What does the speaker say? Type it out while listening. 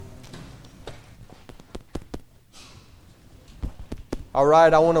All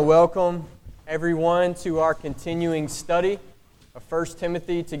right, I want to welcome everyone to our continuing study of 1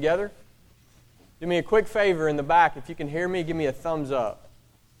 Timothy together. Do me a quick favor in the back. If you can hear me, give me a thumbs up.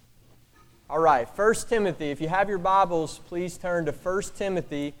 All right, 1 Timothy. If you have your Bibles, please turn to 1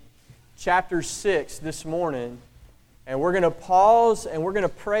 Timothy chapter 6 this morning. And we're going to pause and we're going to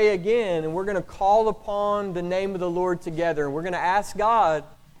pray again and we're going to call upon the name of the Lord together. And we're going to ask God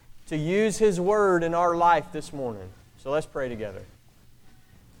to use His Word in our life this morning. So let's pray together.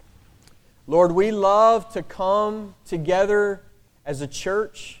 Lord, we love to come together as a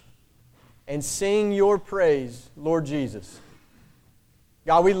church and sing Your praise, Lord Jesus.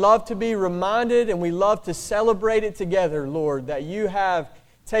 God, we love to be reminded and we love to celebrate it together, Lord, that You have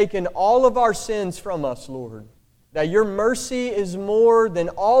taken all of our sins from us, Lord. That Your mercy is more than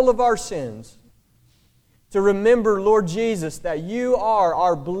all of our sins. To remember, Lord Jesus, that You are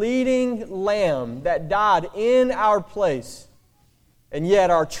our bleeding Lamb that died in our place. And yet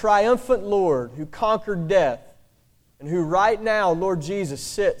our triumphant Lord who conquered death and who right now, Lord Jesus,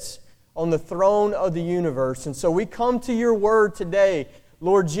 sits on the throne of the universe. And so we come to Your Word today,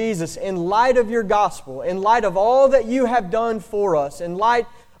 Lord Jesus, in light of Your gospel, in light of all that You have done for us, in light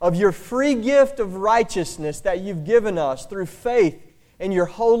of Your free gift of righteousness that You've given us through faith in Your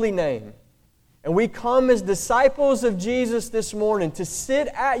holy name. And we come as disciples of Jesus this morning to sit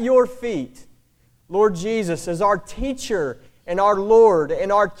at Your feet, Lord Jesus, as our teacher and our Lord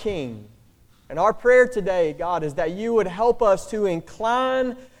and our King. And our prayer today, God, is that You would help us to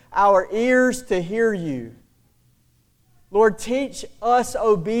incline our ears to hear You. Lord, teach us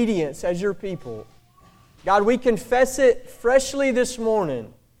obedience as Your people. God, we confess it freshly this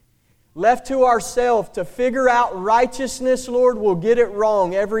morning. Left to ourselves to figure out righteousness, Lord, we'll get it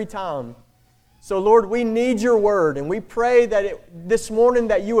wrong every time. So, Lord, we need Your Word, and we pray that this morning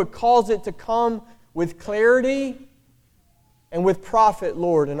that You would cause it to come with clarity and with profit,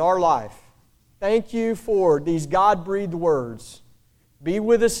 Lord, in our life. Thank You for these God-breathed words. Be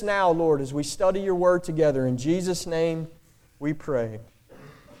with us now, Lord, as we study Your Word together. In Jesus' name we pray.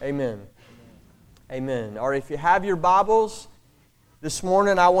 Amen. Amen. All right, if you have your Bibles, this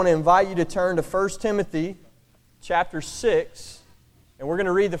morning I want to invite you to turn to 1 Timothy chapter 6, and we're going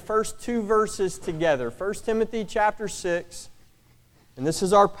to read the first two verses together. 1 Timothy chapter 6, and this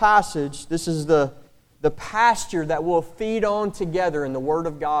is our passage. This is the pasture that we'll feed on together in the Word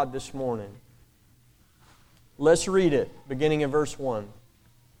of God this morning. Let's read it, beginning in verse 1.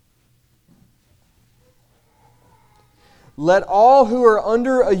 Let all who are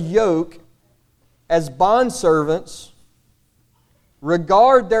under a yoke as bondservants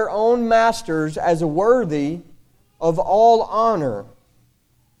regard their own masters as worthy of all honor,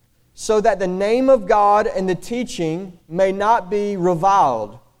 so that the name of God and the teaching may not be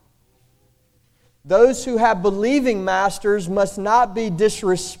reviled. Those who have believing masters must not be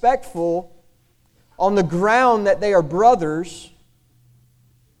disrespectful on the ground that they are brothers.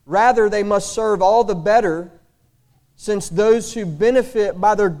 Rather, they must serve all the better, since those who benefit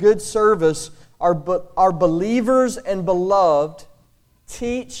by their good service are believers and beloved.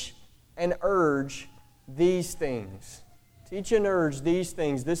 Teach and urge these things. Teach and urge these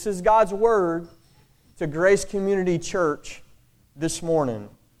things. This is God's Word to Grace Community Church this morning.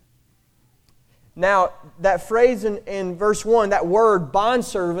 Now, that phrase in verse 1, that word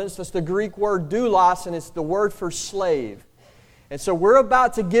bondservants, that's the Greek word doulos, and it's the word for slave. And so we're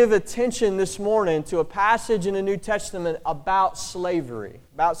about to give attention this morning to a passage in the New Testament about slavery.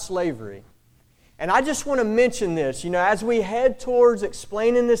 And I just want to mention this, as we head towards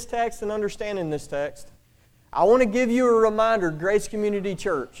explaining this text and understanding this text, I want to give you a reminder, Grace Community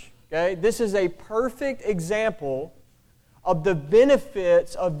Church, okay? This is a perfect example of the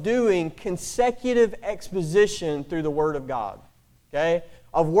benefits of doing consecutive exposition through the Word of God, okay?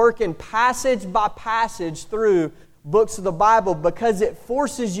 Of working passage by passage through books of the Bible, because it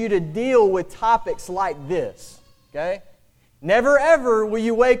forces you to deal with topics like this, okay? Never ever will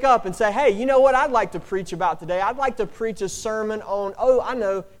you wake up and say, hey, you know what I'd like to preach about today? I'd like to preach a sermon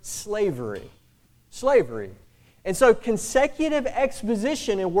on, slavery. Slavery. And so consecutive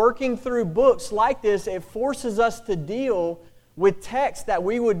exposition and working through books like this, it forces us to deal with texts that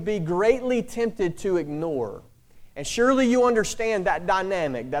we would be greatly tempted to ignore. And surely you understand that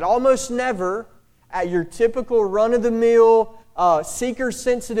dynamic, that almost never at your typical run-of-the-mill,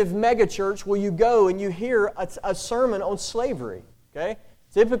 seeker-sensitive megachurch will you go and you hear a sermon on slavery. Okay?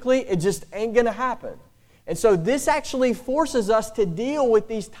 Typically, it just ain't going to happen. And so this actually forces us to deal with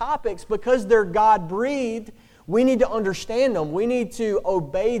these topics because they're God-breathed. We need to understand them. We need to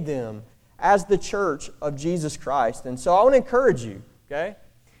obey them as the church of Jesus Christ. And so I want to encourage you, okay,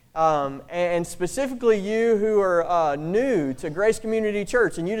 and specifically you who are new to Grace Community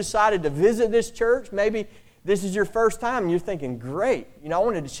Church and you decided to visit this church, maybe this is your first time and you're thinking, great, I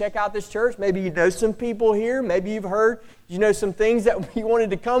wanted to check out this church. Maybe you know some people here. Maybe you've heard, some things that you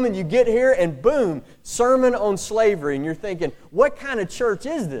wanted to come, and you get here and boom, sermon on slavery. And you're thinking, what kind of church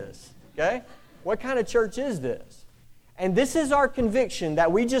is this? Okay? What kind of church is this? And this is our conviction,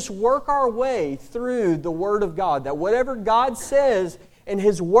 that we just work our way through the Word of God, that whatever God says in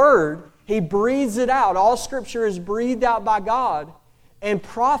His Word, He breathes it out. All Scripture is breathed out by God and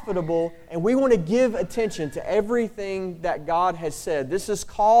profitable, and we want to give attention to everything that God has said. This is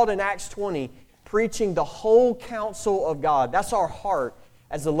called in Acts 20, preaching the whole counsel of God. That's our heart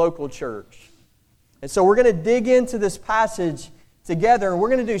as a local church. And so we're going to dig into this passage together, and we're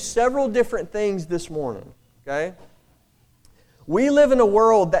going to do several different things this morning. Okay? We live in a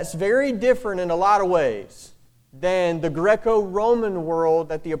world that's very different in a lot of ways than the Greco-Roman world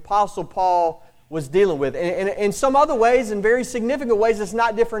that the Apostle Paul was dealing with. And in some other ways, in very significant ways, it's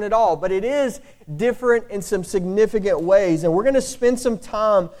not different at all. But it is different in some significant ways. And we're going to spend some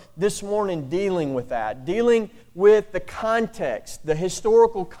time this morning dealing with that. Dealing with the context, the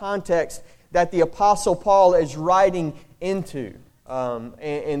historical context that the Apostle Paul is writing into.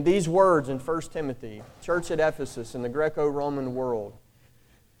 And these words in 1 Timothy, church at Ephesus, in the Greco-Roman world.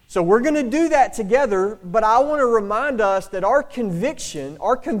 So we're going to do that together, but I want to remind us that our conviction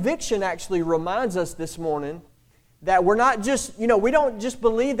actually reminds us this morning that we're not just, we don't just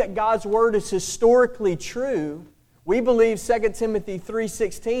believe that God's Word is historically true. We believe 2 Timothy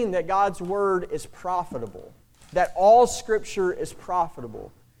 3:16 that God's Word is profitable, that all Scripture is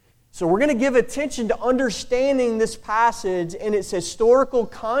profitable. So we're going to give attention to understanding this passage in its historical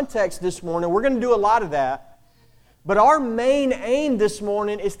context this morning. We're going to do a lot of that. But our main aim this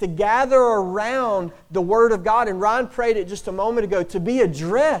morning is to gather around the Word of God. And Ryan prayed it just a moment ago, to be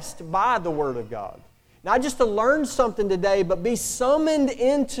addressed by the Word of God. Not just to learn something today, but be summoned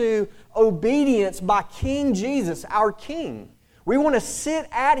into obedience by King Jesus, our King. We want to sit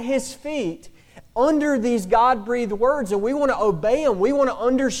at His feet under these God-breathed words, and we want to obey Him. We want to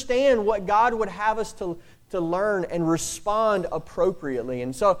understand what God would have us to learn and respond appropriately.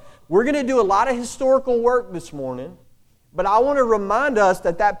 And so we're going to do a lot of historical work this morning, but I want to remind us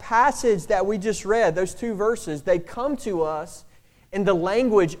that passage that we just read, those two verses, they come to us in the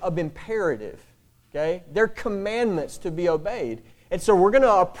language of imperative. Okay? They're commandments to be obeyed. And so we're going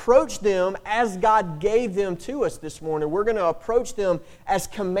to approach them as God gave them to us this morning. We're going to approach them as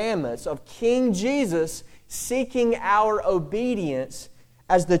commandments of King Jesus seeking our obedience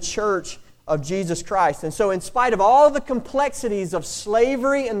as the church of Jesus Christ. And so in spite of all the complexities of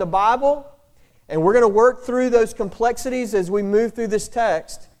slavery in the Bible, and we're going to work through those complexities as we move through this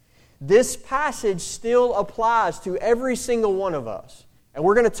text, this passage still applies to every single one of us. And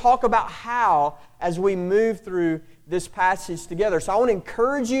we're going to talk about how as we move through this passage together. So I want to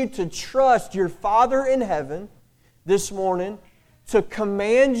encourage you to trust your Father in heaven this morning to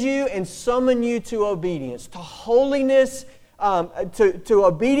command you and summon you to obedience, to holiness, to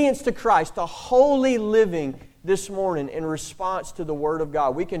obedience to Christ, to holy living this morning in response to the Word of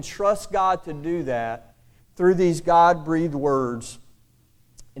God. We can trust God to do that through these God-breathed words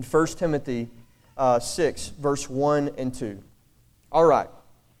in 1 Timothy 6, verse 1 and 2. All right.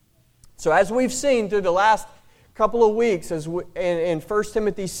 So as we've seen through the last couple of weeks in 1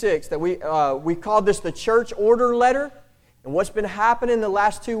 Timothy 6, that we called this the church order letter. And what's been happening the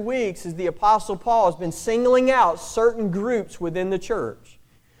last 2 weeks is the Apostle Paul has been singling out certain groups within the church.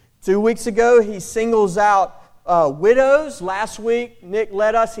 2 weeks ago, he singles out widows. Last week, Nick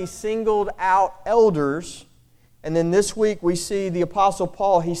led us, he singled out elders. And then this week, we see the Apostle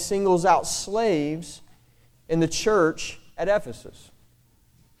Paul, he singles out slaves in the church at Ephesus.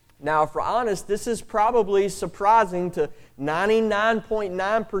 Now, if we're honest, this is probably surprising to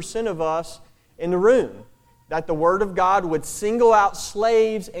 99.9% of us in the room, that the Word of God would single out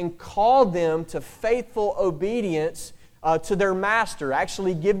slaves and call them to faithful obedience to their master,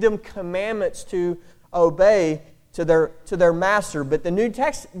 actually give them commandments to obey to their master. But the New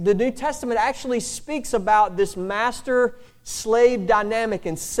Testament actually speaks about this master-slave dynamic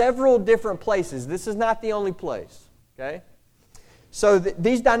in several different places. This is not the only place. Okay? So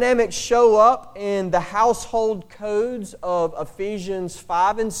these dynamics show up in the household codes of Ephesians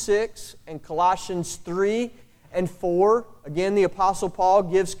 5 and 6 and Colossians 3 and 4. Again, the Apostle Paul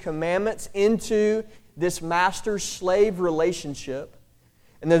gives commandments into this master-slave relationship.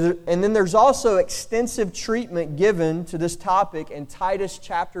 And then there's also extensive treatment given to this topic in Titus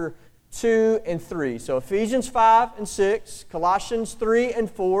chapter 2 and 3. So Ephesians 5 and 6, Colossians 3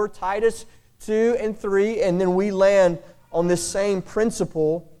 and 4, Titus 2 and 3, and then we land on this same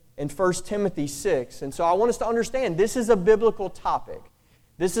principle in 1 Timothy 6. And so I want us to understand this is a biblical topic.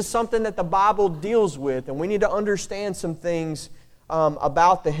 This is something that the Bible deals with, and we need to understand some things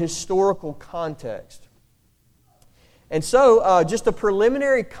about the historical context. And so, just a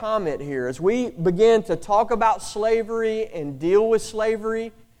preliminary comment here. As we begin to talk about slavery and deal with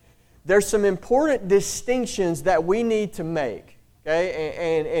slavery, there's some important distinctions that we need to make.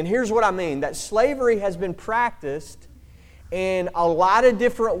 Okay? And here's what I mean. That slavery has been practiced in a lot of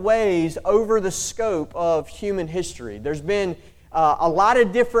different ways over the scope of human history. There's been a lot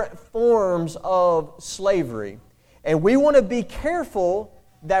of different forms of slavery. And we want to be careful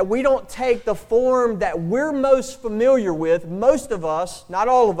that we don't take the form that we're most familiar with, most of us, not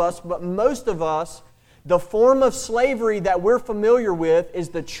all of us, but most of us, the form of slavery that we're familiar with is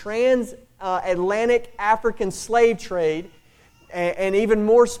the transatlantic African slave trade, and even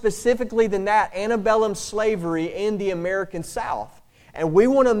more specifically than that, antebellum slavery in the American South. And we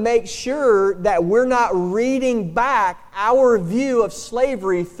want to make sure that we're not reading back our view of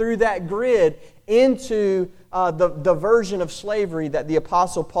slavery through that grid into the version of slavery that the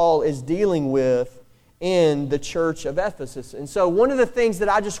Apostle Paul is dealing with in the church of Ephesus. And so one of the things that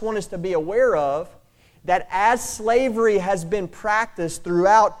I just want us to be aware of, that as slavery has been practiced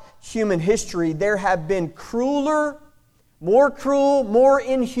throughout human history, there have been cruel, more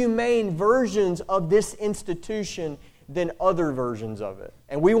inhumane versions of this institution than other versions of it.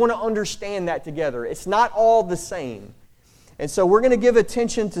 And we want to understand that together. It's not all the same. And so we're going to give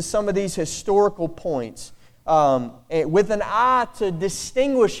attention to some of these historical points with an eye to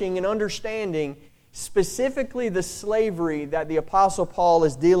distinguishing and understanding specifically the slavery that the Apostle Paul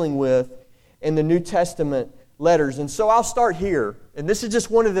is dealing with in the New Testament letters. And so I'll start here. And this is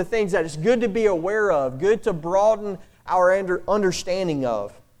just one of the things that it's good to be aware of, good to broaden our understanding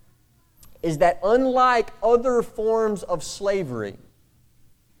of, is that unlike other forms of slavery,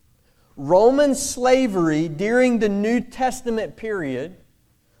 Roman slavery during the New Testament period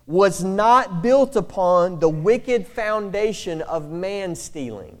was not built upon the wicked foundation of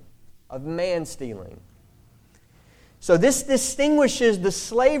man-stealing. So this distinguishes the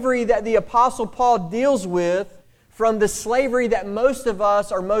slavery that the Apostle Paul deals with from the slavery that most of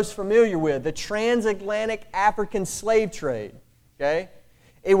us are most familiar with, the transatlantic African slave trade. Okay?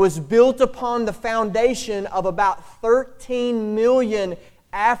 It was built upon the foundation of about 13 million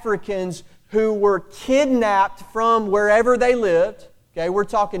Africans who were kidnapped from wherever they lived. Okay, we're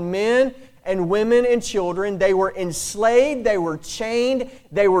talking men and women and children. They were enslaved, they were chained,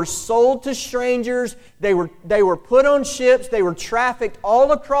 they were sold to strangers, they were put on ships, they were trafficked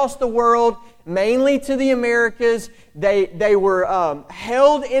all across the world, mainly to the Americas. They were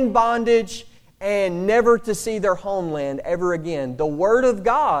held in bondage and never to see their homeland ever again. The Word of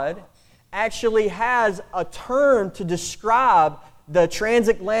God actually has a term to describe the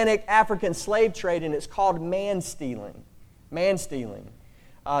transatlantic African slave trade, and it's called man-stealing. Man-stealing.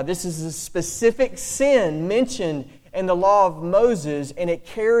 This is a specific sin mentioned in the law of Moses, and it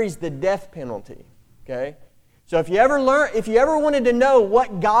carries the death penalty. Okay? So if you ever wanted to know what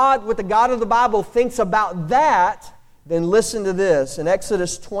the God of the Bible thinks about that, then listen to this. In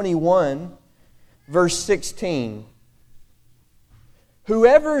Exodus 21, verse 16.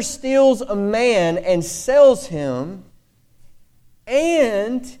 Whoever steals a man and sells him,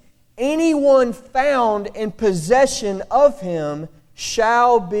 and anyone found in possession of him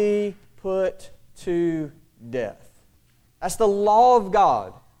shall be put to death. That's the law of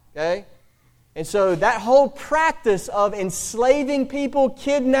God. Okay? And so that whole practice of enslaving people,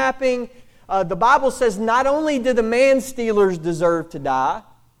 kidnapping, the Bible says not only do the man-stealers deserve to die,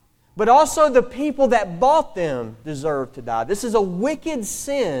 but also the people that bought them deserve to die. This is a wicked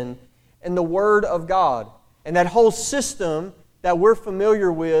sin in the Word of God. And that whole system that we're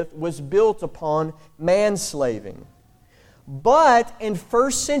familiar with was built upon manslaving. But in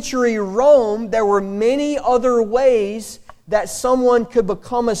first century Rome, there were many other ways that someone could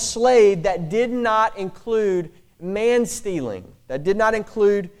become a slave that did not include man-stealing.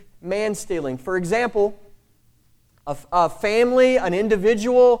 For example, a family, an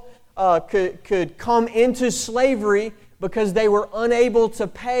individual could come into slavery because they were unable to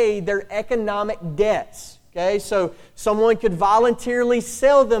pay their economic debts. Okay, so someone could voluntarily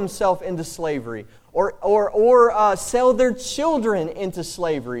sell themselves into slavery, or sell their children into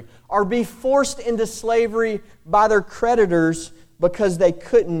slavery, or be forced into slavery by their creditors because they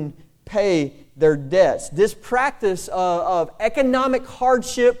couldn't pay their debts. This practice of economic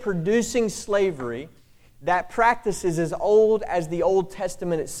hardship producing slavery, that practice is as old as the Old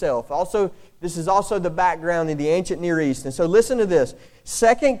Testament itself. Also, this is also the background in the ancient Near East. And so listen to this.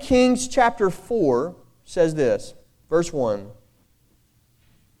 2 Kings chapter 4 says this, verse 1.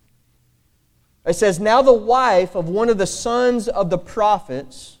 It says, "Now the wife of one of the sons of the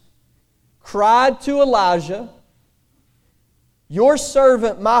prophets cried to Elijah, 'Your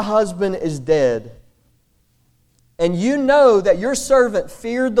servant, my husband, is dead. And you know that your servant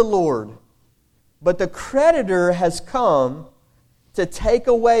feared the Lord, but the creditor has come to take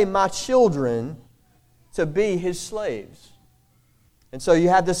away my children to be his slaves.'" And so you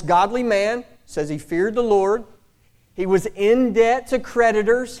have this godly man, says he feared the Lord. He was in debt to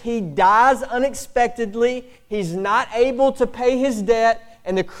creditors. He dies unexpectedly. He's not able to pay his debt,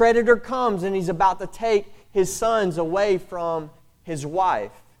 and the creditor comes and he's about to take his sons away from his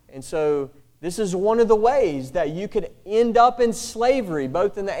wife. And so this is one of the ways that you could end up in slavery,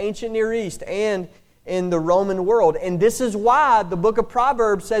 both in the ancient Near East and in the Roman world. And this is why the book of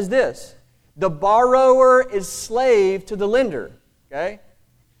Proverbs says this: the borrower is slave to the lender. Okay?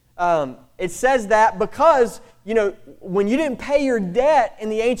 It says that because, when you didn't pay your debt in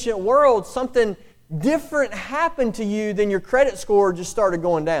the ancient world, something different happened to you than your credit score just started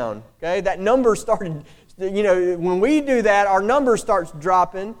going down. Okay? That number started, when we do that, our number starts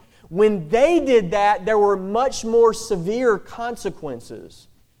dropping. When they did that, there were much more severe consequences.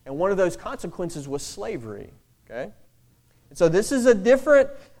 And one of those consequences was slavery. Okay? And so this is a different,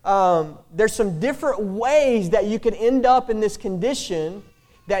 there's some different ways that you can end up in this condition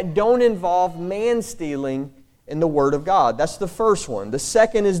that don't involve man-stealing in the Word of God. That's the first one. The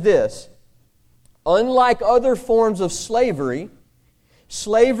second is this: unlike other forms of slavery,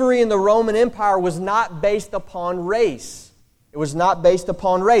 slavery in the Roman Empire was not based upon race. It was not based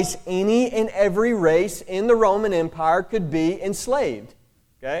upon race. Any and every race in the Roman Empire could be enslaved.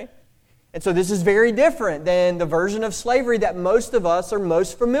 Okay? And so this is very different than the version of slavery that most of us are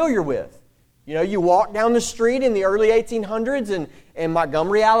most familiar with. You walk down the street in the early 1800s in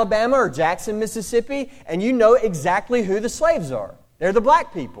Montgomery, Alabama, or Jackson, Mississippi, and you know exactly who the slaves are. They're the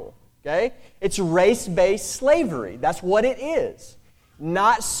black people. Okay? It's race-based slavery. That's what it is.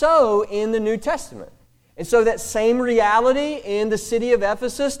 Not so in the New Testament. And so that same reality in the city of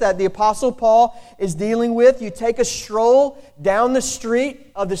Ephesus that the Apostle Paul is dealing with, you take a stroll down the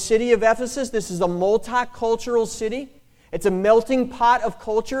street of the city of Ephesus. This is a multicultural city. It's a melting pot of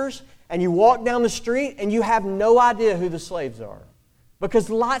cultures. And you walk down the street and you have no idea who the slaves are. Because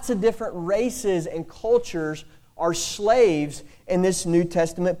lots of different races and cultures are slaves in this New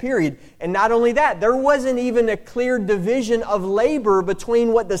Testament period. And not only that, there wasn't even a clear division of labor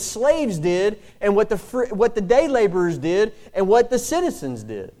between what the slaves did and what the day laborers did and what the citizens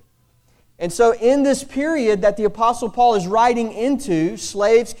did. And so in this period that the Apostle Paul is writing into,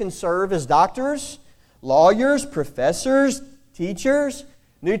 slaves can serve as doctors, lawyers, professors, teachers.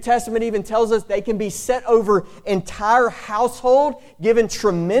 New Testament even tells us they can be set over entire household, given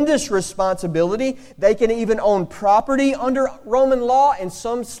tremendous responsibility. They can even own property under Roman law, and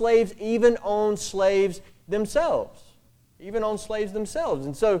some slaves even own slaves themselves.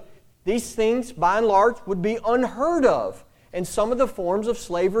 And so these things, by and large, would be unheard of in some of the forms of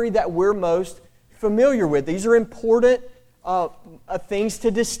slavery that we're most familiar with. These are important things to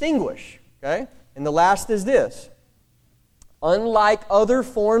distinguish. Okay? And the last is this: unlike other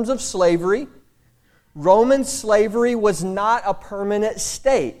forms of slavery, Roman slavery was not a permanent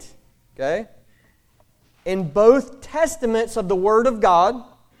state. Okay? In both testaments of the Word of God,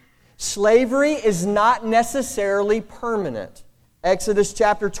 slavery is not necessarily permanent. Exodus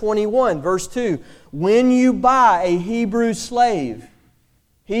chapter 21, verse 2, "When you buy a Hebrew slave,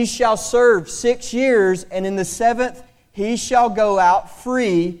 he shall serve 6 years, and in the 7th he shall go out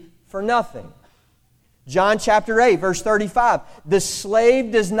free for nothing." John chapter 8, verse 35, "The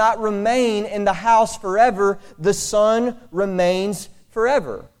slave does not remain in the house forever, the son remains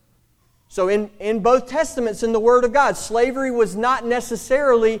forever." So in both testaments in the Word of God, slavery was not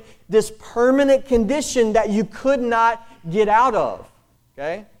necessarily this permanent condition that you could not get out of.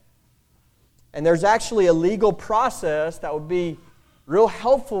 Okay? And there's actually a legal process that would be real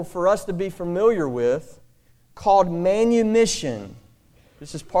helpful for us to be familiar with called manumission.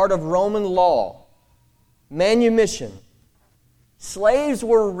 This is part of Roman law. Manumission. Slaves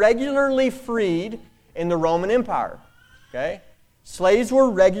were regularly freed in the Roman Empire. Okay? Slaves were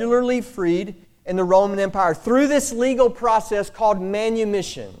regularly freed in the Roman Empire through this legal process called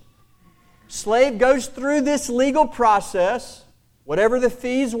manumission. Slave goes through this legal process, whatever the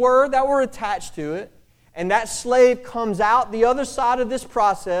fees were that were attached to it, and that slave comes out the other side of this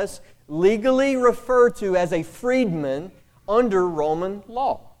process, legally referred to as a freedman under Roman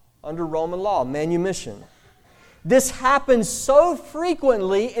law. Manumission. This happens so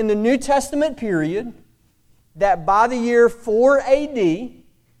frequently in the New Testament period that by the year 4 AD,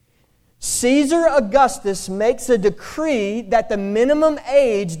 Caesar Augustus makes a decree that the minimum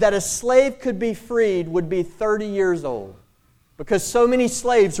age that a slave could be freed would be 30 years old, because so many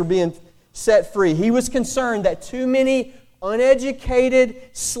slaves were being set free. He was concerned that too many uneducated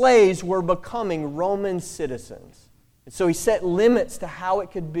slaves were becoming Roman citizens. And so he set limits to how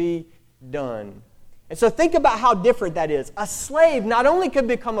it could be done. And so think about how different that is. A slave not only could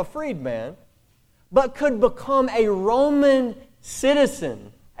become a freedman, but could become a Roman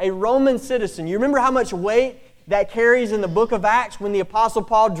citizen. A Roman citizen. You remember how much weight that carries in the book of Acts when the Apostle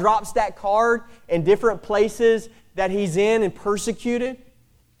Paul drops that card in different places that he's in and persecuted?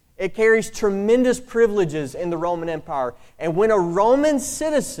 It carries tremendous privileges in the Roman Empire. And when a Roman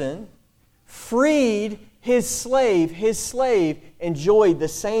citizen freed his slave enjoyed the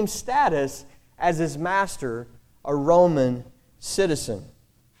same status as his master, a Roman citizen.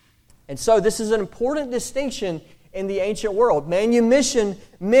 And so this is an important distinction in the ancient world. Manumission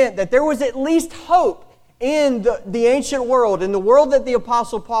meant that there was at least hope in the ancient world, in the world that the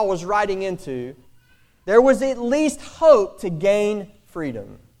Apostle Paul was writing into. There was at least hope to gain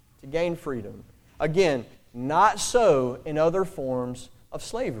freedom. To gain freedom. Again, not so in other forms of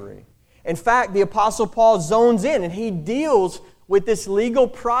slavery. In fact, the Apostle Paul zones in and he deals with this legal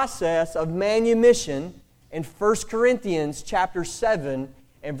process of manumission in 1 Corinthians chapter 7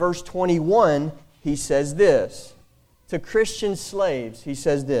 and verse 21. He says this. To Christian slaves, he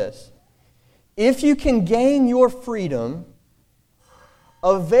says this: if you can gain your freedom,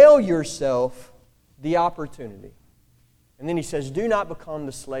 avail yourself the opportunity. And then he says, do not become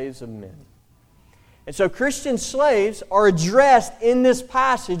the slaves of men. And so Christian slaves are addressed in this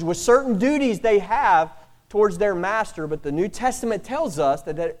passage with certain duties they have towards their master. But the New Testament tells us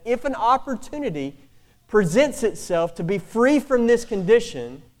that if an opportunity presents itself to be free from this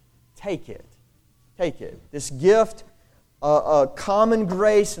condition, take it. Take it. This gift, a common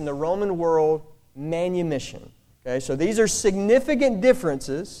grace in the Roman world, manumission. Okay, so these are significant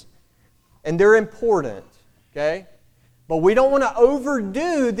differences, and they're important. Okay, but we don't want to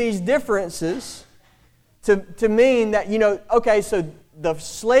overdo these differences to mean that, okay, so the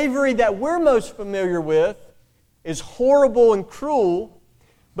slavery that we're most familiar with is horrible and cruel,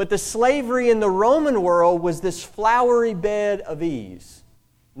 but the slavery in the Roman world was this flowery bed of ease.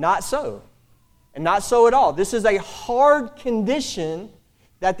 Not so. And not so at all. This is a hard condition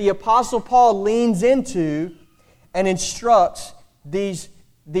that the Apostle Paul leans into and instructs these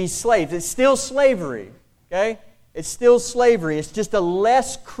slaves. It's still slavery, okay? It's still slavery. It's just a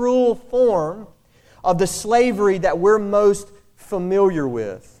less cruel form of the slavery that we're most familiar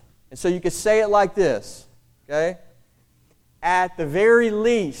with. And so you could say it like this, okay? At the very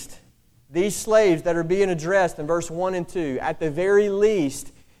least, these slaves that are being addressed in verse 1 and 2, at the very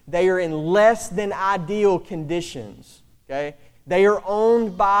least, they are in less than ideal conditions. Okay? They are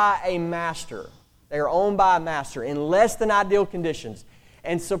owned by a master. They are owned by a master in less than ideal conditions.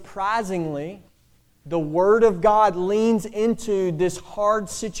 And surprisingly, the Word of God leans into this hard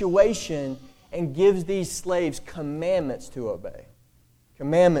situation and gives these slaves commandments to obey.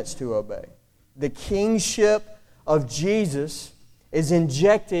 Commandments to obey. The kingship of Jesus is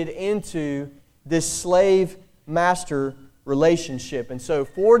injected into this slave-master relationship. And so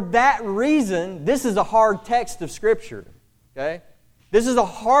for that reason, this is a hard text of Scripture. Okay? This is a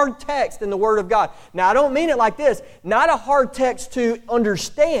hard text in the Word of God. Now, I don't mean it like this. Not a hard text to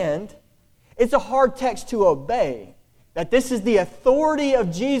understand. It's a hard text to obey. That this is the authority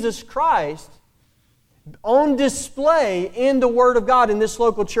of Jesus Christ on display in the Word of God in this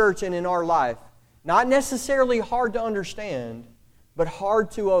local church and in our life. Not necessarily hard to understand, but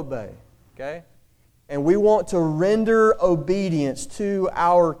hard to obey. Okay? And we want to render obedience to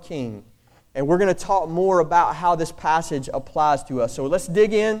our King. And we're going to talk more about how this passage applies to us. So let's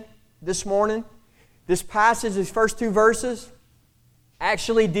dig in this morning. This passage, these first two verses,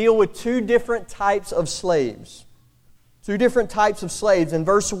 actually deal with two different types of slaves. Two different types of slaves. In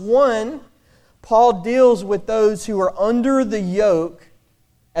verse 1, Paul deals with those who are under the yoke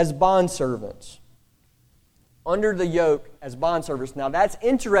as bondservants. Under the yoke as bondservants. Now that's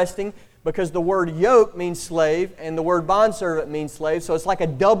interesting, because the word yoke means slave and the word bondservant means slave. So it's like a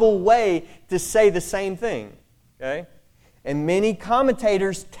double way to say the same thing. Okay? And many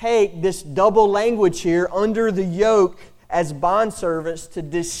commentators take this double language here, under the yoke as bondservants, to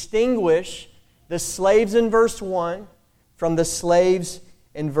distinguish the slaves in verse 1 from the slaves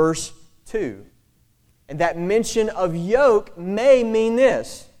in verse 2. And that mention of yoke may mean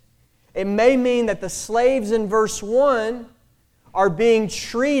this. It may mean that the slaves in verse 1 are being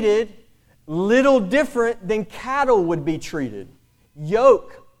treated little different than cattle would be treated.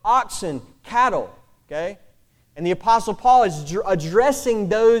 Yoke, oxen, cattle. Okay? And the Apostle Paul is addressing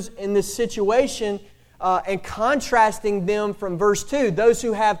those in this situation and contrasting them from verse 2, those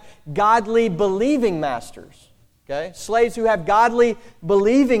who have godly believing masters. Okay? Slaves who have godly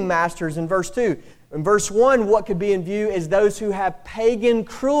believing masters in verse 2. In verse 1, what could be in view is those who have pagan,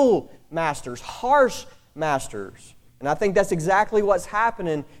 cruel masters, harsh masters. And I think that's exactly what's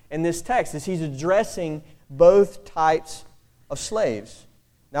happening in this text, is he's addressing both types of slaves.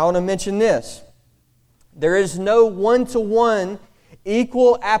 Now I want to mention this. There is no one-to-one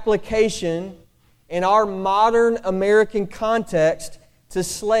equal application in our modern American context to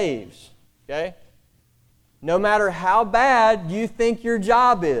slaves. Okay? No matter how bad you think your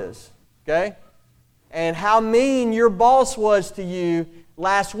job is, okay, and how mean your boss was to you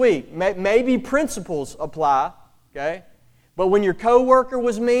last week, maybe principles apply, okay, but when your coworker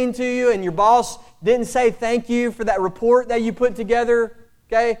was mean to you and your boss didn't say thank you for that report that you put together,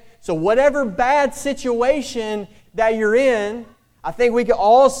 okay, so whatever bad situation that you're in, I think we can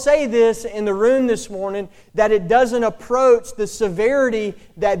all say this in the room this morning, that it doesn't approach the severity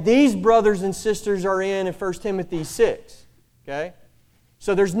that these brothers and sisters are in 1 Timothy 6. Okay?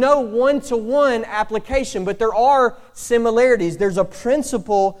 So there's no one-to-one application, but there are similarities. There's a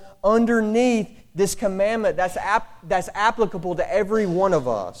principle underneath this commandment that's applicable to every one of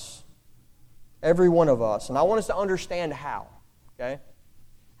us. Every one of us. And I want us to understand how. Okay?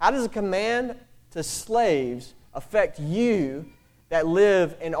 How does a command to slaves affect you that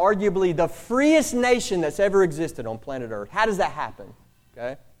live in arguably the freest nation that's ever existed on planet Earth? How does that happen?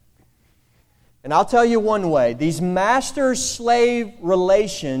 Okay? And I'll tell you one way. These master-slave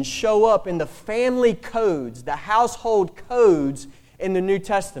relations show up in the family codes, the household codes in the New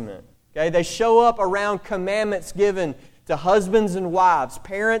Testament. Okay? They show up around commandments given to husbands and wives,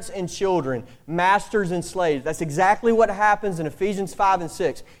 parents and children, masters and slaves. That's exactly what happens in Ephesians 5 and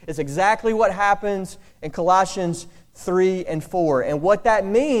 6. It's exactly what happens in Colossians 3 and 4. And what that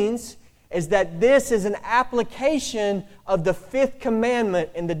means is that this is an application of the fifth commandment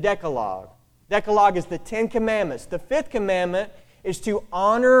in the Decalogue. Decalogue is the 10 commandments. The fifth commandment is to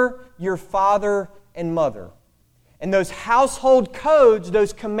honor your father and mother. And those household codes,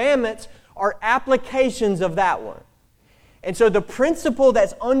 those commandments, are applications of that one. And so the principle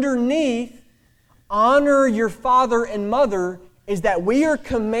that's underneath honor your father and mother is that we are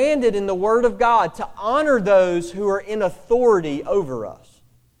commanded in the Word of God to honor those who are in authority over us.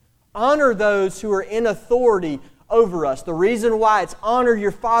 Honor those who are in authority over us. The reason why it's honor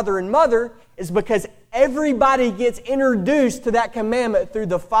your father and mother is because everybody gets introduced to that commandment through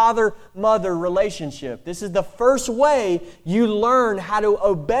the father-mother relationship. This is the first way you learn how to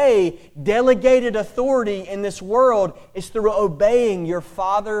obey delegated authority in this world, is through obeying your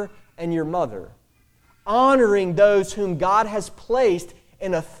father and your mother. Honoring those whom God has placed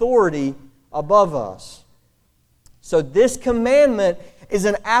in authority above us. So this commandment is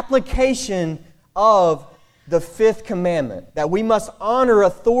an application of the fifth commandment, that we must honor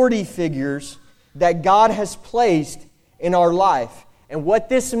authority figures that God has placed in our life. And what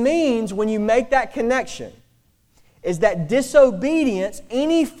this means when you make that connection is that disobedience,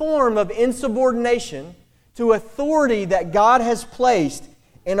 any form of insubordination to authority that God has placed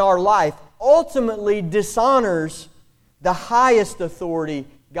in our life, ultimately dishonors the highest authority,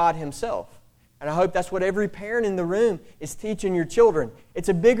 God Himself. And I hope that's what every parent in the room is teaching your children. It's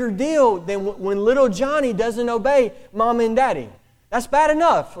a bigger deal than when little Johnny doesn't obey Mom and Daddy. That's bad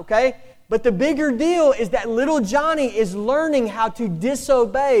enough, okay? But the bigger deal is that little Johnny is learning how to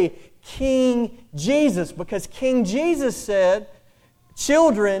disobey King Jesus, because King Jesus said,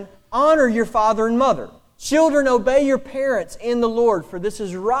 children, honor your father and mother. Children, obey your parents in the Lord, for this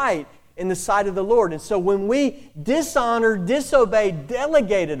is right in the sight of the Lord. And so when we dishonor, disobey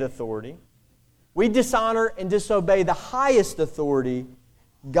delegated authority, we dishonor and disobey the highest authority,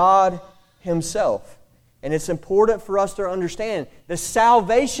 God Himself. And it's important for us to understand the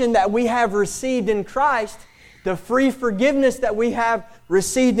salvation that we have received in Christ, the free forgiveness that we have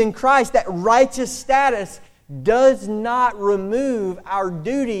received in Christ, that righteous status does not remove our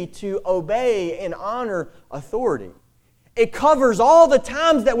duty to obey and honor authority. It covers all the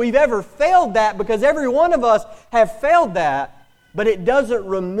times that we've ever failed that, because every one of us have failed that, but it doesn't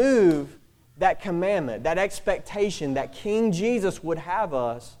remove that commandment, that expectation that King Jesus would have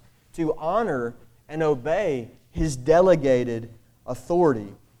us to honor and obey His delegated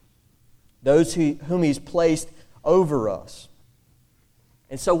authority, those whom He's placed over us.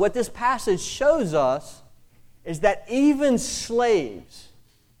 And so what this passage shows us is that even slaves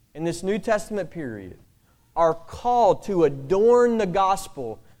in this New Testament period are called to adorn the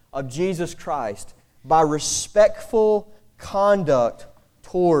gospel of Jesus Christ by respectful conduct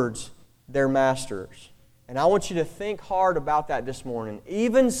towards their masters. And I want you to think hard about that this morning.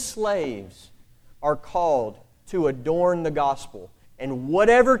 Even slaves are called to adorn the gospel in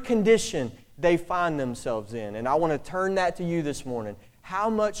whatever condition they find themselves in. And I want to turn that to you this morning. How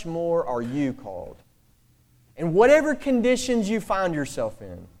much more are you called? In whatever conditions you find yourself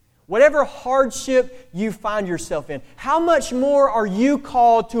in, whatever hardship you find yourself in, how much more are you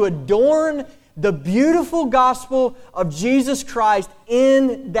called to adorn the beautiful gospel of Jesus Christ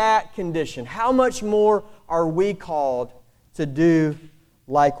in that condition? How much more are we called to do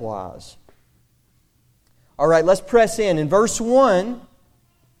likewise? All right, let's press in. In verse 1,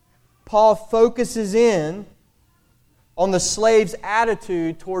 Paul focuses in on the slave's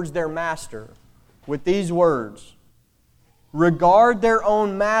attitude towards their master with these words: regard their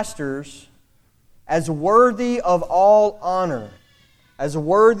own masters as worthy of all honor. As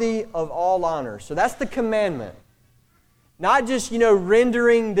worthy of all honor. So that's the commandment. Not just,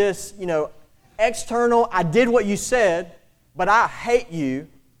 rendering this, external, I did what you said, but I hate you,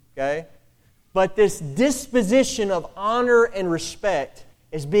 okay? But this disposition of honor and respect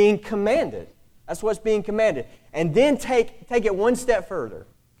is being commanded. That's what's being commanded. And then take it one step further,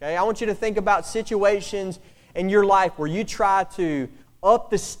 okay? I want you to think about situations in your life where you try to up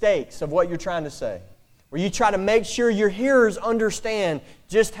the stakes of what you're trying to say, where you try to make sure your hearers understand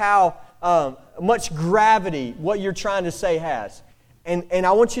just how much gravity what you're trying to say has. And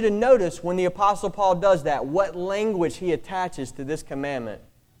I want you to notice when the Apostle Paul does that, what language he attaches to this commandment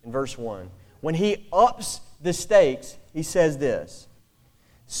in verse 1. When he ups the stakes, he says this: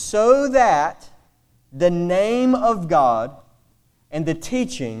 so that the name of God and the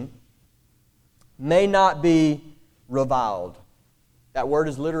teaching may not be reviled. That word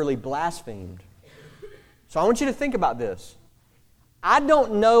is literally blasphemed. So I want you to think about this. I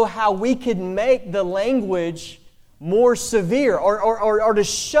don't know how we could make the language more severe or to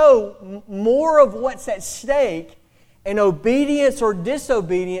show more of what's at stake in obedience or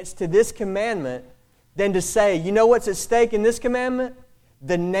disobedience to this commandment than to say, you know what's at stake in this commandment?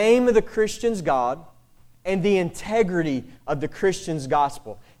 The name of the Christian's God and the integrity of the Christian's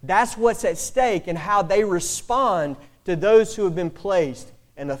gospel. That's what's at stake in how they respond to those who have been placed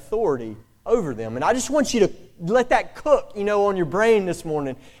in authority over them. And I just want you to let that cook, on your brain this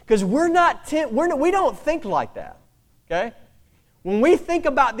morning, because we don't think like that. Okay? When we think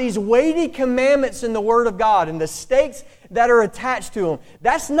about these weighty commandments in the Word of God and the stakes that are attached to them,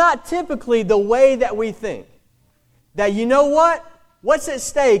 that's not typically the way that we think. That you know what? What's at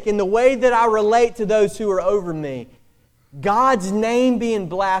stake in the way that I relate to those who are over me? God's name being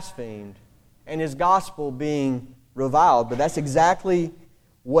blasphemed and His gospel being reviled. But that's exactly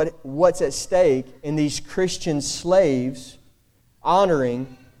what's at stake in these Christian slaves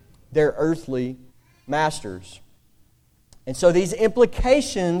honoring their earthly masters. And so these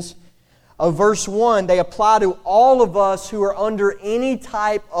implications of verse 1, they apply to all of us who are under any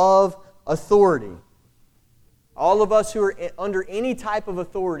type of authority. All of us who are under any type of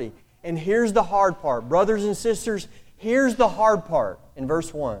authority. And here's the hard part. Brothers and sisters, here's the hard part in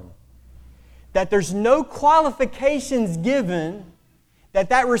verse 1. That there's no qualifications given,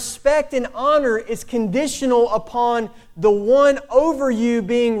 that respect and honor is conditional upon the one over you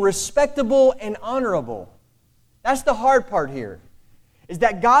being respectable and honorable. That's the hard part here. Is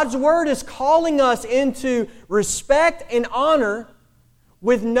that God's Word is calling us into respect and honor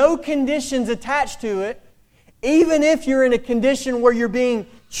with no conditions attached to it, even if you're in a condition where you're being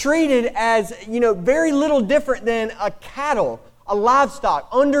treated as, very little different than a cattle, a livestock,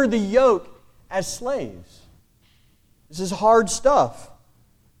 under the yoke as slaves. This is hard stuff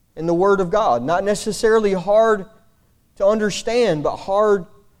in the Word of God. Not necessarily hard to understand, but hard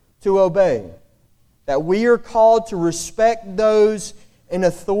to obey. That we are called to respect those in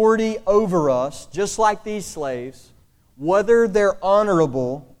authority over us, just like these slaves, whether they're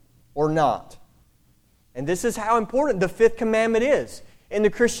honorable or not. And this is how important the fifth commandment is in the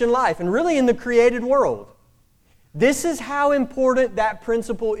Christian life and really in the created world. This is how important that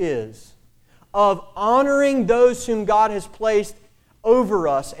principle is of honoring those whom God has placed over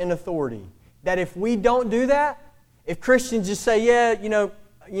us in authority. That if we don't do that, if Christians just say,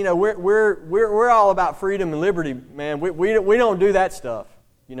 we're all about freedom and liberty, man. We don't do that stuff.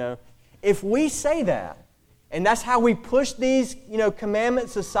 If we say that, and that's how we push these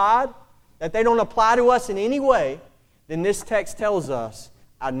commandments aside, that they don't apply to us in any way, then this text tells us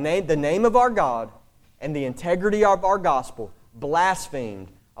the name of our God and the integrity of our gospel blasphemed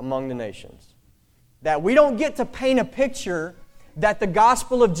among the nations. That we don't get to paint a picture that the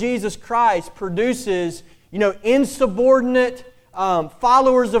gospel of Jesus Christ produces, insubordinate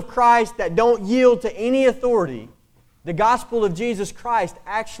followers of Christ that don't yield to any authority. The gospel of Jesus Christ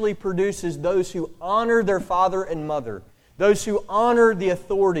actually produces those who honor their father and mother, those who honor the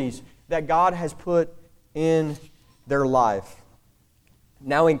authorities that God has put in their life.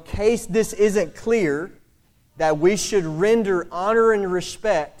 Now, in case this isn't clear, that we should render honor and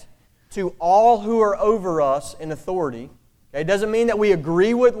respect to all who are over us in authority. Okay? It doesn't mean that we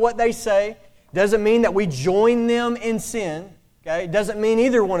agree with what they say. It doesn't mean that we join them in sin. Okay? It doesn't mean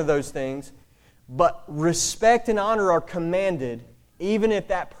either one of those things. But respect and honor are commanded even if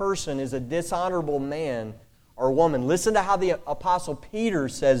that person is a dishonorable man or woman. Listen to how the Apostle Peter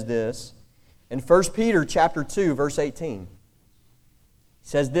says this in 1 Peter chapter 2, verse 18. He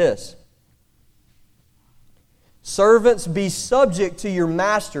says this, "Servants, be subject to your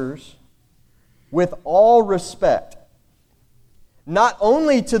masters with all respect, not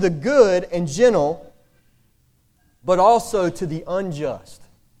only to the good and gentle, but also to the unjust."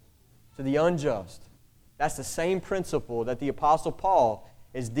 To the unjust. That's the same principle that the Apostle Paul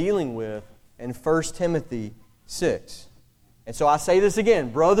is dealing with in 1 Timothy 6. And so I say this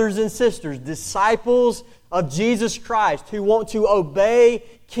again, brothers and sisters, disciples of Jesus Christ who want to obey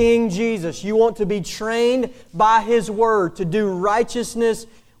King Jesus. You want to be trained by His Word to do righteousness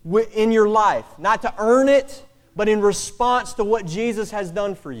in your life. Not to earn it, but in response to what Jesus has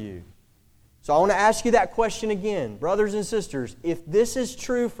done for you. So I want to ask you that question again. Brothers and sisters, if this is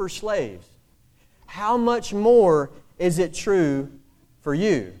true for slaves, how much more is it true for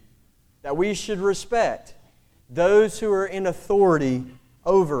you? That we should respect those who are in authority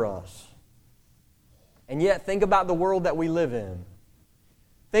over us. And yet, think about the world that we live in.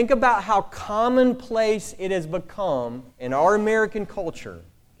 Think about how commonplace it has become in our American culture.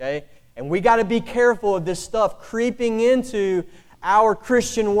 Okay? And we got to be careful of this stuff creeping into our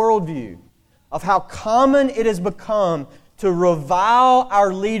Christian worldview, of how common it has become to revile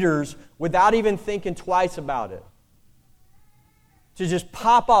our leaders without even thinking twice about it. To just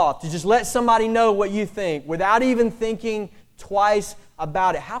pop off, to just let somebody know what you think without even thinking twice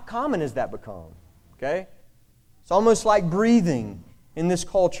about it. How common has that become? Okay? It's almost like breathing in this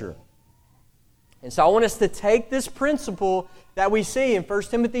culture. And so I want us to take this principle that we see in 1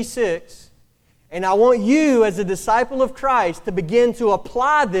 Timothy 6, and I want you as a disciple of Christ to begin to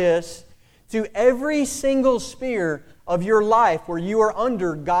apply this to every single sphere of your life where you are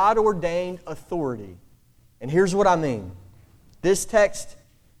under God-ordained authority. And here's what I mean. This text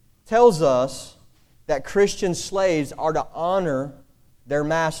tells us that Christian slaves are to honor their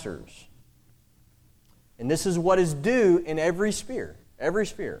masters. And this is what is due in every sphere. Every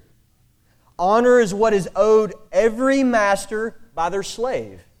sphere. Honor is what is owed every master by their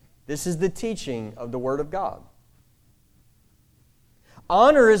slave. This is the teaching of the Word of God.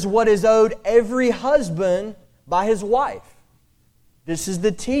 Honor is what is owed every husband by his wife. This is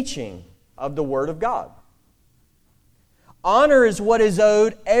the teaching of the Word of God. Honor is what is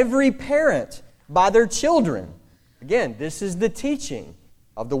owed every parent by their children. Again, this is the teaching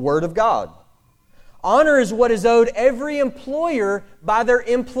of the Word of God. Honor is what is owed every employer by their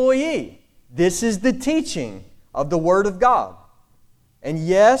employee. This is the teaching of the Word of God. And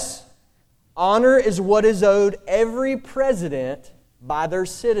yes, honor is what is owed every president by their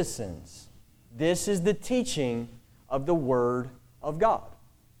citizens. This is the teaching of the Word of God.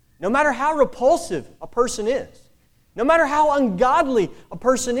 No matter how repulsive a person is, no matter how ungodly a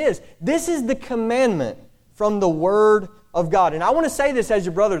person is, this is the commandment from the Word of God. And I want to say this as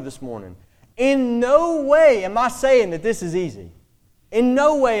your brother this morning. In no way am I saying that this is easy. In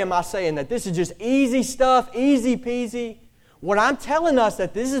no way am I saying that this is just easy stuff, easy peasy. What I'm telling us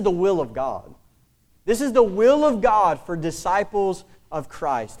that this is the will of God. This is the will of God for disciples of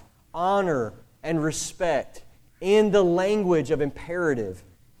Christ. Honor and respect in the language of imperative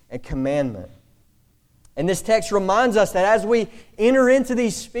and commandment. And this text reminds us that as we enter into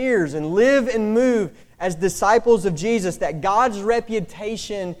these spheres and live and move as disciples of Jesus, that God's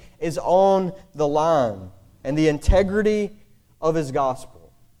reputation is on the line and the integrity of His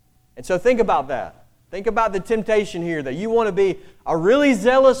gospel. And so think about that. Think about the temptation here that you want to be a really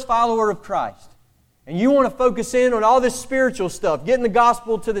zealous follower of Christ. And you want to focus in on all this spiritual stuff, getting the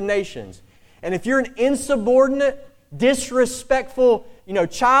gospel to the nations. And if you're an insubordinate, disrespectful,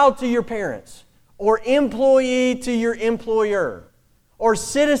 child to your parents, or employee to your employer, or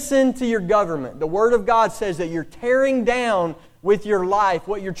citizen to your government, the Word of God says that you're tearing down with your life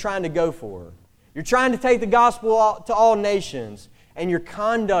what you're trying to go for. You're trying to take the gospel to all nations, and your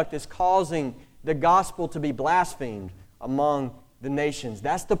conduct is causing the gospel to be blasphemed among the nations.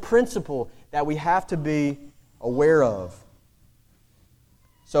 That's the principle that we have to be aware of.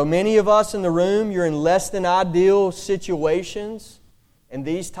 So many of us in the room, you're in less than ideal situations in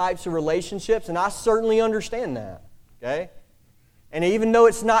these types of relationships, and I certainly understand that. Okay? And even though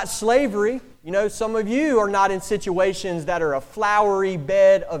it's not slavery, some of you are not in situations that are a flowery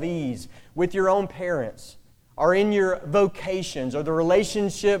bed of ease with your own parents, or in your vocations, or the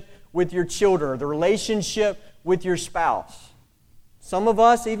relationship with your children, or the relationship with your spouse. Some of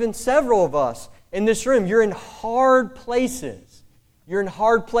us, even several of us in this room, you're in hard places. You're in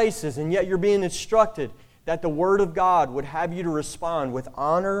hard places, and yet you're being instructed that the Word of God would have you to respond with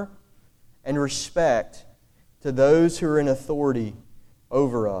honor and respect to those who are in authority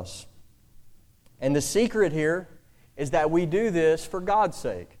over us. And the secret here is that we do this for God's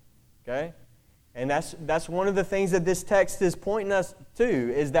sake. Okay? And that's one of the things that this text is pointing us to,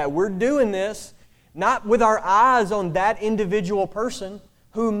 is that we're doing this not with our eyes on that individual person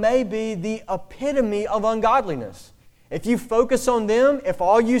who may be the epitome of ungodliness. If you focus on them, if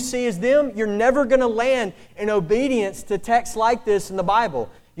all you see is them, you're never going to land in obedience to texts like this in the Bible.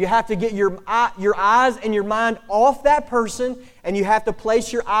 You have to get your eyes and your mind off that person, and you have to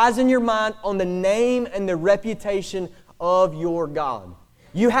place your eyes and your mind on the name and the reputation of your God.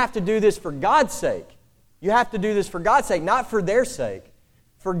 You have to do this for God's sake. You have to do this for God's sake, not for their sake.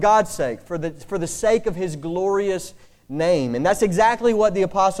 For God's sake, for the sake of His glorious name. And that's exactly what the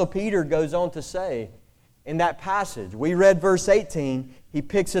Apostle Peter goes on to say in that passage. We read verse 18. He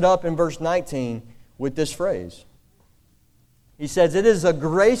picks it up in verse 19 with this phrase. He says, "It is a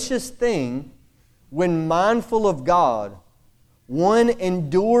gracious thing when mindful of God, one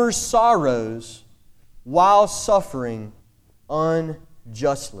endures sorrows while suffering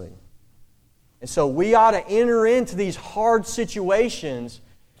unjustly." And so we ought to enter into these hard situations.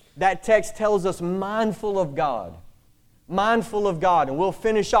 That text tells us mindful of God. Mindful of God. And we'll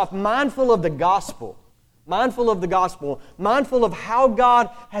finish off mindful of the gospel. Mindful of the gospel. Mindful of how God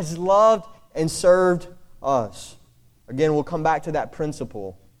has loved and served us. Again, we'll come back to that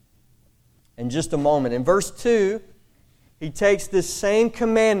principle in just a moment. In verse 2, he takes this same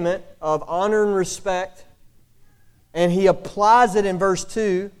commandment of honor and respect, and he applies it in verse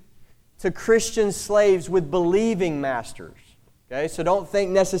 2 to Christian slaves with believing masters. Okay, so don't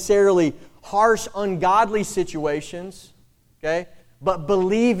think necessarily harsh, ungodly situations, okay, but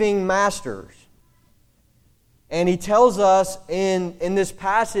believing masters. And he tells us in this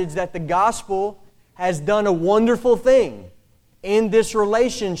passage that the gospel has done a wonderful thing in this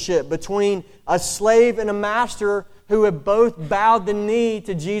relationship between a slave and a master who have both bowed the knee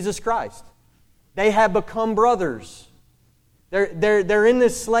to Jesus Christ. They have become brothers. They're in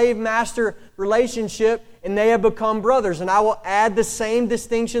this slave-master relationship, and they have become brothers. And I will add the same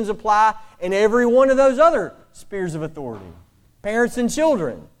distinctions apply in every one of those other spheres of authority. Parents and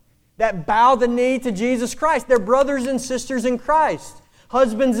children that bow the knee to Jesus Christ. They're brothers and sisters in Christ.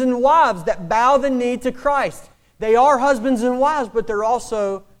 Husbands and wives that bow the knee to Christ. They are husbands and wives, but they're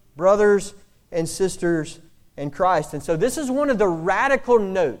also brothers and sisters in Christ. And so this is one of the radical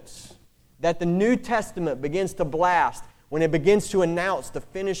notes that the New Testament begins to blast when it begins to announce the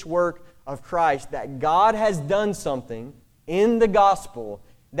finished work of Christ, that God has done something in the gospel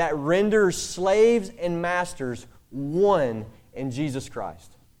that renders slaves and masters one in Jesus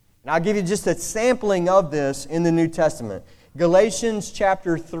Christ. And I'll give you just a sampling of this in the New Testament. Galatians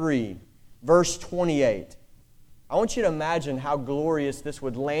chapter 3, verse 28. I want you to imagine how glorious this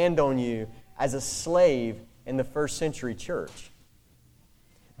would land on you as a slave in the first century church.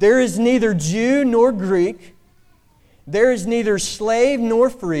 "There is neither Jew nor Greek, there is neither slave nor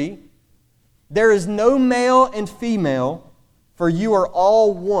free, there is no male and female, for you are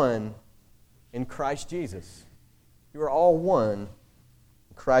all one in Christ Jesus." You are all one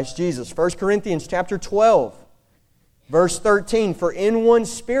in Christ Jesus. 1 Corinthians chapter 12, verse 13. "For in one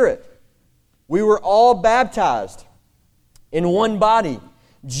Spirit we were all baptized, in one body,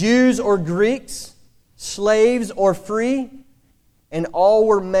 Jews or Greeks, slaves or free, and all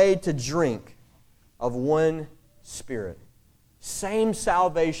were made to drink of one Spirit." Same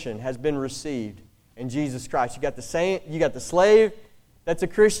salvation has been received in Jesus Christ. You got the slave that's a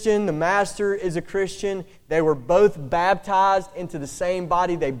Christian, the master is a Christian. They were both baptized into the same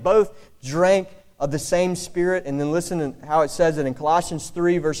body. They both drank of the same Spirit. And then listen to how it says it in Colossians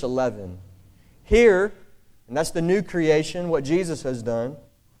 3, verse 11. Here, and that's the new creation, what Jesus has done,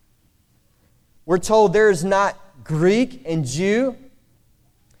 we're told there is not Greek and Jew,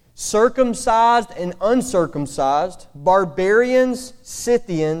 circumcised and uncircumcised, barbarians,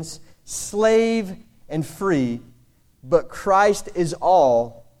 Scythians, slave and free, but Christ is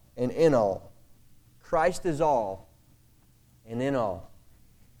all and in all. Christ is all and in all.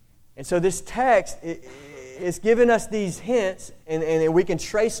 And so this text is giving us these hints, and we can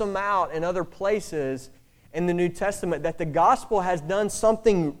trace them out in other places in the New Testament, that the gospel has done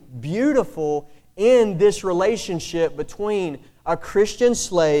something beautiful in this relationship between a Christian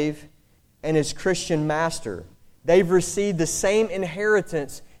slave and his Christian master. They've received the same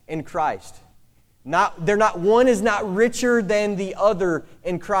inheritance in Christ. One is not richer than the other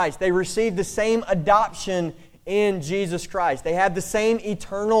in Christ. They receive the same adoption in Jesus Christ. They have the same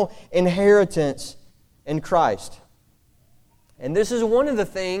eternal inheritance in Christ. And this is one of the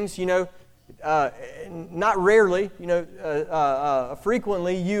things, not rarely,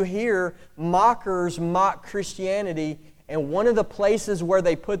 frequently you hear mockers mock Christianity, and one of the places where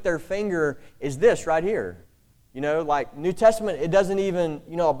they put their finger is this right here. Like New Testament, it doesn't even,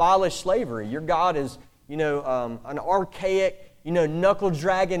 abolish slavery. Your God is, an archaic,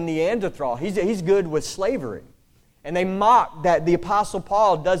 knuckle-dragging Neanderthal. He's good with slavery. And they mock that the Apostle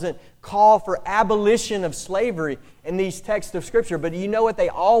Paul doesn't call for abolition of slavery in these texts of Scripture. But you know what they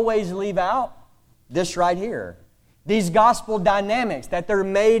always leave out? This right here. These gospel dynamics, that they're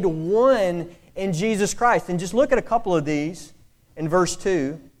made one in Jesus Christ. And just look at a couple of these in verse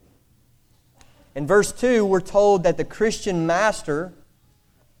 2. In verse 2, we're told that the Christian master,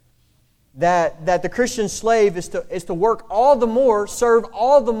 that the Christian slave is to work all the more, serve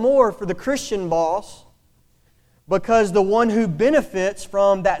all the more for the Christian boss, because the one who benefits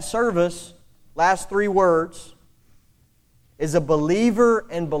from that service, last three words, is a believer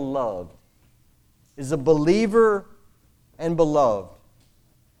and beloved. Is a believer and beloved.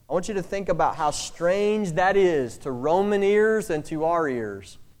 I want you to think about how strange that is to Roman ears and to our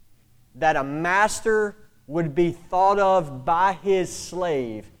ears, that a master would be thought of by his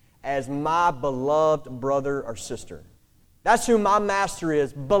slave as my beloved brother or sister. That's who my master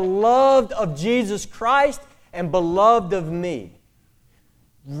is, beloved of Jesus Christ and beloved of me.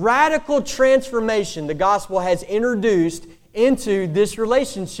 Radical transformation the gospel has introduced into this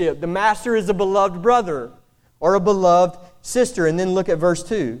relationship. The master is a beloved brother or a beloved sister. And then look at verse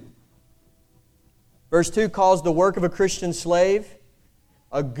 2. Verse 2 calls the work of a Christian slave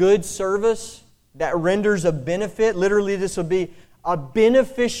a good service that renders a benefit. Literally, this would be a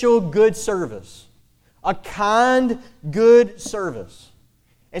beneficial good service. A kind, good service.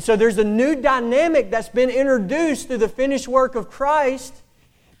 And so there's a new dynamic that's been introduced through the finished work of Christ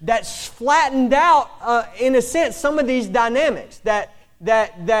that's flattened out, in a sense, some of these dynamics. That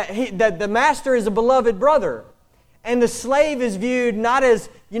the master is a beloved brother. And the slave is viewed not as,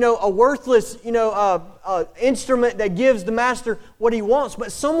 a worthless, instrument that gives the master what he wants,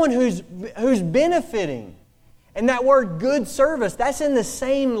 but someone who's benefiting. And that word good service, that's in the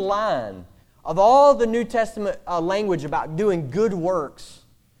same line of all the New Testament language about doing good works.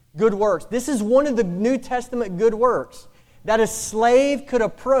 Good works. This is one of the New Testament good works, that a slave could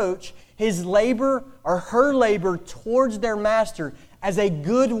approach his labor or her labor towards their master as a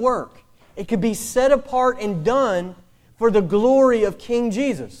good work. It could be set apart and done for the glory of King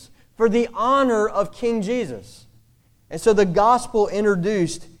Jesus, for the honor of King Jesus. And so the gospel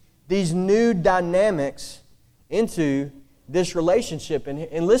introduced these new dynamics into this relationship.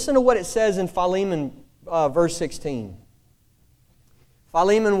 And listen to what it says in Philemon verse 16.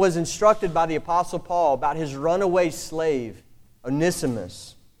 Philemon was instructed by the Apostle Paul about his runaway slave,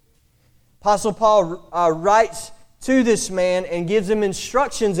 Onesimus. Apostle Paul writes to this man and gives him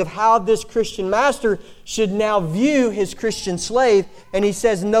instructions of how this Christian master should now view his Christian slave. And he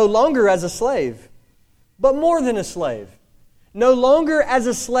says, no longer as a slave, but more than a slave. No longer as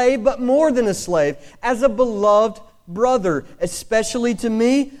a slave, but more than a slave. As a beloved brother, especially to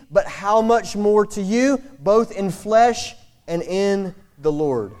me, but how much more to you, both in flesh and in the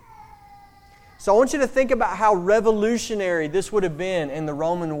Lord. So I want you to think about how revolutionary this would have been in the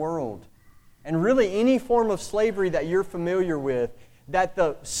Roman world. And really any form of slavery that you're familiar with, that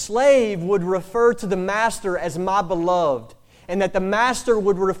the slave would refer to the master as my beloved, and that the master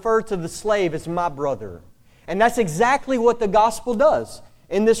would refer to the slave as my brother. And that's exactly what the gospel does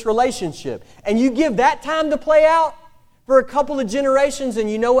in this relationship. And you give that time to play out for a couple of generations,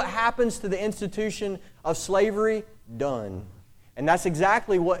 and you know what happens to the institution of slavery? Done. And that's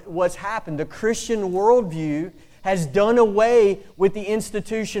exactly what's happened. The Christian worldview has done away with the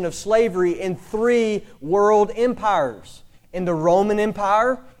institution of slavery in 3 world empires. In the Roman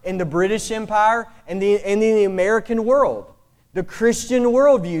Empire, in the British Empire, and in the American world. The Christian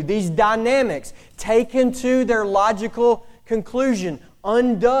worldview, these dynamics, taken to their logical conclusion,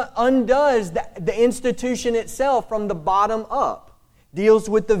 undoes the institution itself from the bottom up. Deals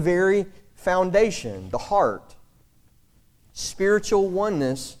with the very foundation, the heart. Spiritual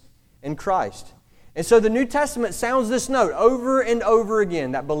oneness in Christ. And so the New Testament sounds this note over and over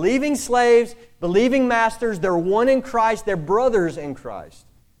again, that believing slaves, believing masters, they're one in Christ, they're brothers in Christ.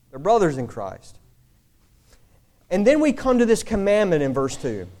 They're brothers in Christ. And then we come to this commandment in verse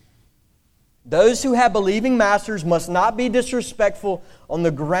 2. Those who have believing masters must not be disrespectful on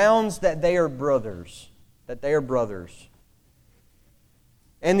the grounds that they are brothers. That they are brothers.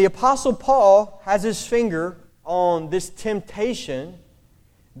 And the Apostle Paul has his finger on this temptation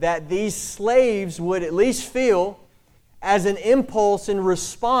that these slaves would at least feel as an impulse in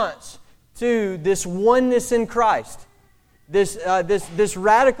response to this oneness in Christ. This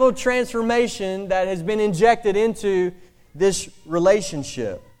radical transformation that has been injected into this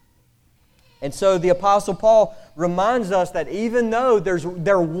relationship. And so the Apostle Paul reminds us that even though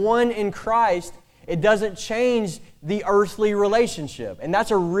they're one in Christ, it doesn't change the earthly relationship. And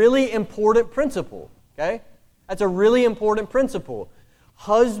that's a really important principle. Okay? That's a really important principle.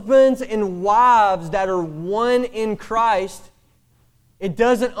 Husbands and wives that are one in Christ, it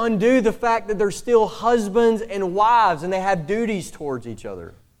doesn't undo the fact that they're still husbands and wives and they have duties towards each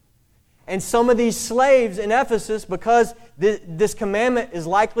other. And some of these slaves in Ephesus, because this commandment is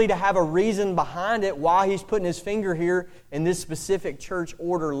likely to have a reason behind it why he's putting his finger here in this specific church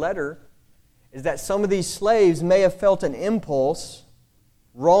order letter, is that some of these slaves may have felt an impulse,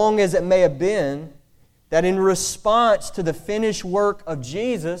 wrong as it may have been, that in response to the finished work of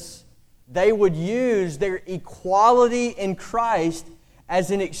Jesus, they would use their equality in Christ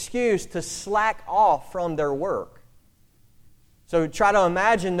as an excuse to slack off from their work. So try to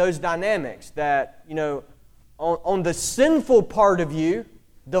imagine those dynamics that, on the sinful part of you,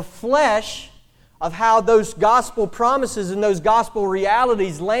 the flesh of how those gospel promises and those gospel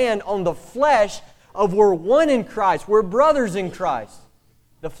realities land on the flesh of we're one in Christ, we're brothers in Christ.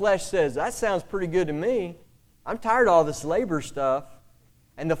 The flesh says, that sounds pretty good to me. I'm tired of all this labor stuff.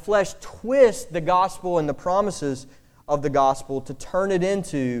 And the flesh twists the gospel and the promises of the gospel to turn it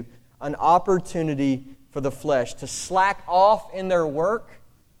into an opportunity for the flesh to slack off in their work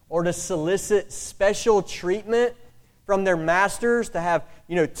or to solicit special treatment from their masters, to have,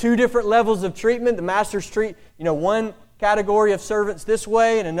 two different levels of treatment. The masters treat, one category of servants this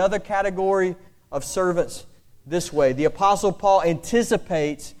way and another category of servants this way. The Apostle Paul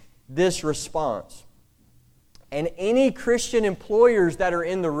anticipates this response. And any Christian employers that are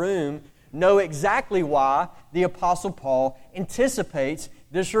in the room know exactly why the Apostle Paul anticipates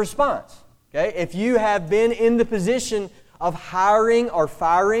this response. Okay? If you have been in the position of hiring or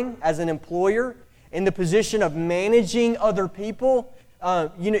firing as an employer, in the position of managing other people,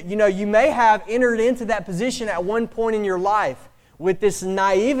 you may have entered into that position at one point in your life with this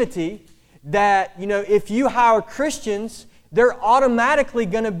naivety that, if you hire Christians, they're automatically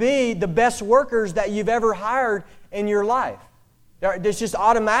going to be the best workers that you've ever hired in your life. It's just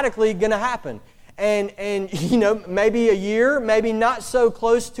automatically going to happen. And maybe a year, maybe not so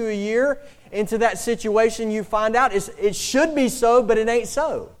close to a year into that situation, you find out it should be so, but it ain't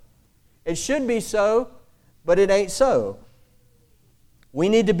so. It should be so, but it ain't so. We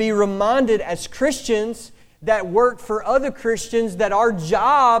need to be reminded as Christians that work for other Christians that our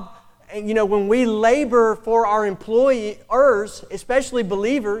job, when we labor for our employers, especially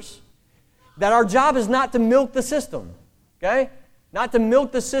believers, that our job is not to milk the system. Okay? Not to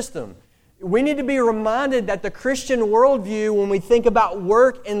milk the system. We need to be reminded that the Christian worldview, when we think about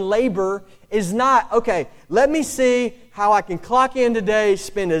work and labor, is not, okay, let me see how I can clock in today,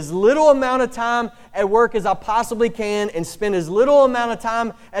 spend as little amount of time at work as I possibly can, and spend as little amount of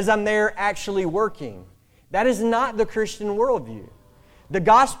time as I'm there actually working. That is not the Christian worldview. The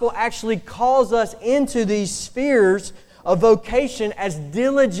gospel actually calls us into these spheres of vocation as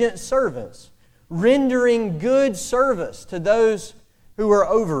diligent servants, rendering good service to those who are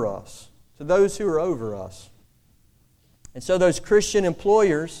over us. To those who are over us. And so those Christian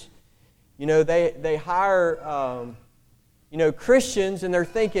employers, they hire, Christians, and they're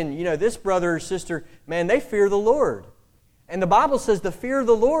thinking, this brother or sister, man, they fear the Lord. And the Bible says the fear of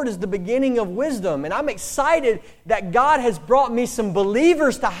the Lord is the beginning of wisdom. And I'm excited that God has brought me some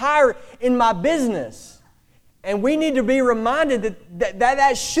believers to hire in my business. And we need to be reminded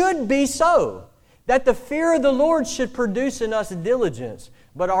that should be so. That the fear of the Lord should produce in us diligence.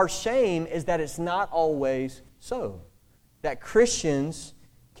 But our shame is that it's not always so. That Christians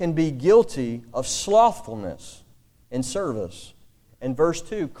can be guilty of slothfulness in service. And verse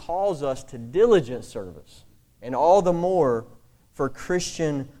 2 calls us to diligent service. And all the more for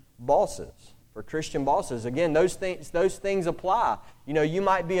Christian bosses. For Christian bosses. Again, those things apply. You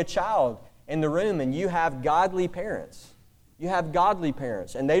might be a child in the room and you have godly parents. You have godly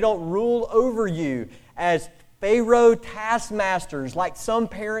parents. And they don't rule over you as Pharaoh taskmasters like some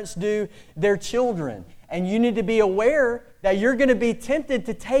parents do their children. And you need to be aware that you're going to be tempted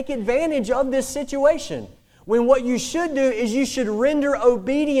to take advantage of this situation. When what you should do is you should render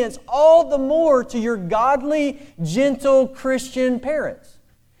obedience all the more to your godly, gentle Christian parents.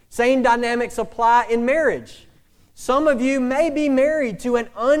 Same dynamics apply in marriage. Some of you may be married to an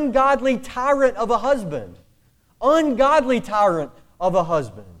ungodly tyrant of a husband. Ungodly tyrant of a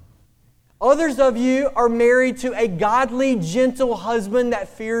husband. Others of you are married to a godly, gentle husband that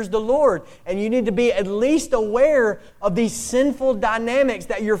fears the Lord. And you need to be at least aware of these sinful dynamics,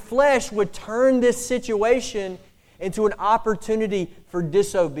 that your flesh would turn this situation into an opportunity for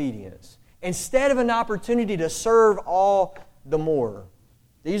disobedience instead of an opportunity to serve all the more.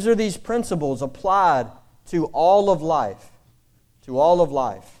 These are these principles applied to all of life. To all of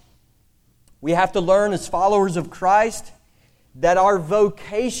life. We have to learn as followers of Christ that our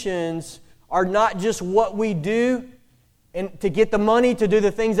vocations are not just what we do and to get the money to do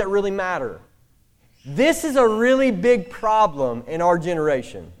the things that really matter. This is a really big problem in our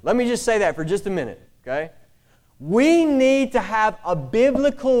generation. Let me just say that for just a minute, okay? We need to have a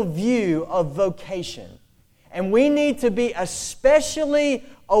biblical view of vocation. And we need to be especially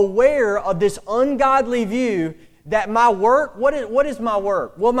aware of this ungodly view that my work, what is my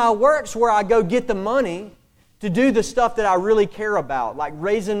work? Well, my work's where I go get the money to do the stuff that I really care about, like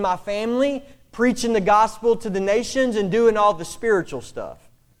raising my family, preaching the gospel to the nations, and doing all the spiritual stuff.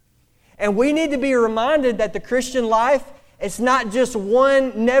 And we need to be reminded that the Christian life, it's not just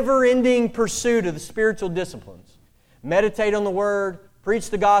one never-ending pursuit of the spiritual disciplines. Meditate on the Word, preach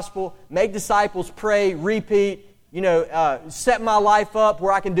the gospel, make disciples, pray, repeat, set my life up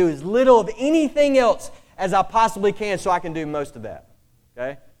where I can do as little of anything else as I possibly can so I can do most of that.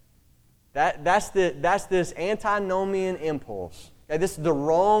 Okay? That's this antinomian impulse. Okay? This is the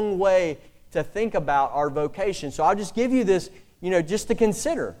wrong way to think about our vocation. So I'll just give you this, just to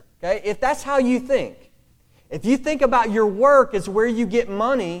consider. Okay? If that's how you think, if you think about your work as where you get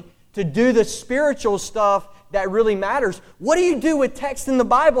money to do the spiritual stuff that really matters, what do you do with texts in the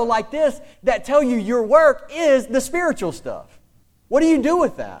Bible like this that tell you your work is the spiritual stuff? What do you do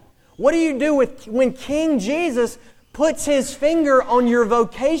with that? What do you do with when King Jesus puts His finger on your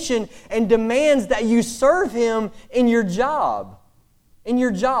vocation and demands that you serve Him in your job? In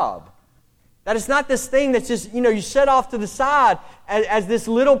your job. That it's not this thing that's just, you set off to the side as this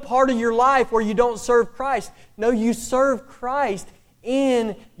little part of your life where you don't serve Christ. No, you serve Christ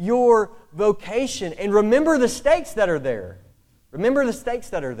in your vocation. And remember the stakes that are there. Remember the stakes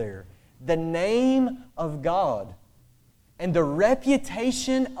that are there. The name of God and the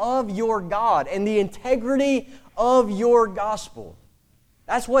reputation of your God and the integrity of your gospel.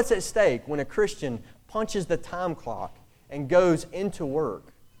 That's what's at stake when a Christian punches the time clock and goes into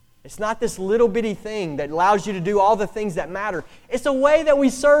work. It's not this little bitty thing that allows you to do all the things that matter. It's a way that we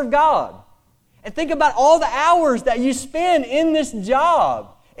serve God. And think about all the hours that you spend in this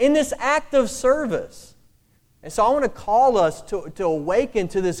job, in this act of service. And so I want to call us to awaken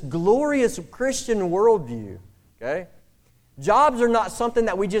to this glorious Christian worldview. Okay? Jobs are not something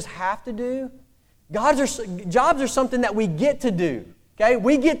that we just have to do. Jobs are something that we get to do. Okay?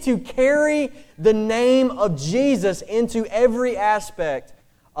 We get to carry the name of Jesus into every aspect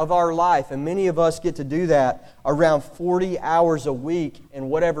of our life. And many of us get to do that around 40 hours a week in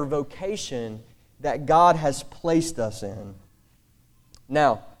whatever vocation that God has placed us in.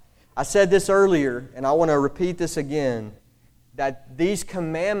 Now, I said this earlier, and I want to repeat this again, that these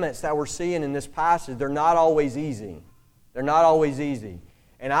commandments that we're seeing in this passage, they're not always easy. They're not always easy.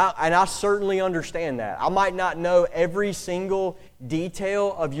 And I certainly understand that. I might not know every single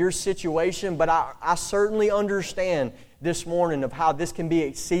detail of your situation, but I certainly understand this morning of how this can be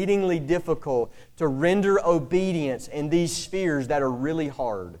exceedingly difficult to render obedience in these spheres that are really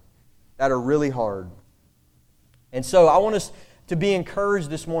hard. And so I want us to be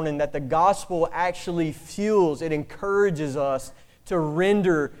encouraged this morning that the gospel actually fuels, it encourages us to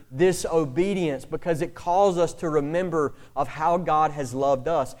render this obedience because it calls us to remember of how God has loved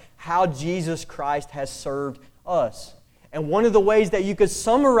us, how Jesus Christ has served us. And one of the ways that you could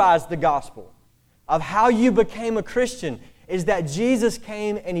summarize the gospel of how you became a Christian is that Jesus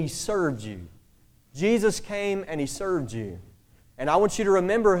came and He served you. Jesus came and He served you. And I want you to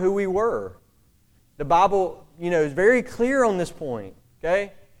remember who we were. The Bible, is very clear on this point.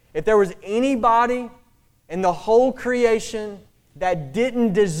 Okay? If there was anybody in the whole creation that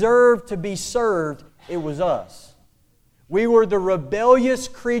didn't deserve to be served, it was us. We were the rebellious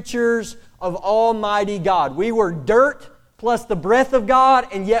creatures of Almighty God. We were dirt plus the breath of God,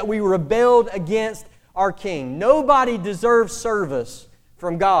 and yet we rebelled against our King. Nobody deserves service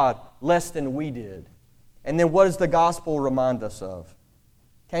from God less than we did. And then what does the gospel remind us of?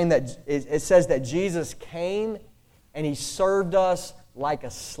 It says that Jesus came and He served us like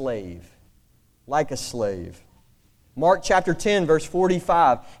a slave. Like a slave. Mark chapter 10, verse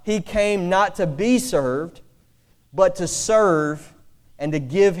 45. He came not to be served, but to serve and to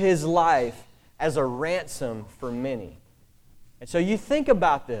give His life as a ransom for many. And so you think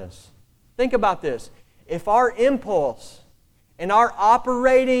about this. Think about this. If our impulse and our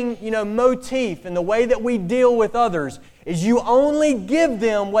operating, motif in the way that we deal with others is you only give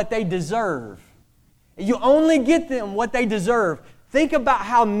them what they deserve, you only get them what they deserve, think about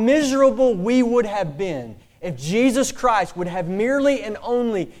how miserable we would have been if Jesus Christ would have merely and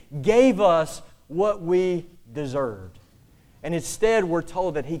only gave us what we deserved. And instead we're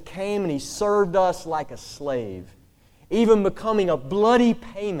told that He came and He served us like a slave, even becoming a bloody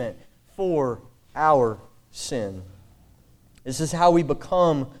payment for our sin. This is how we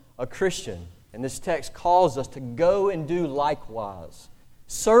become a Christian. And this text calls us to go and do likewise.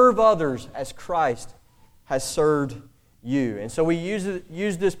 Serve others as Christ has served you. And so we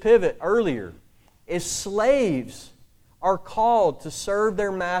used this pivot earlier. If slaves are called to serve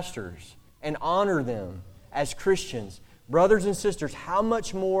their masters and honor them as Christians, brothers and sisters, how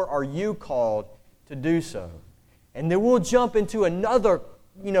much more are you called to do so? And then we'll jump into another,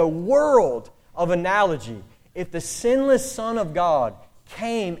 world of analogy. If the sinless Son of God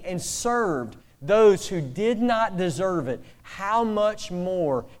came and served those who did not deserve it, how much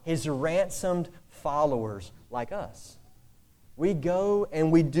more His ransomed followers like us? We go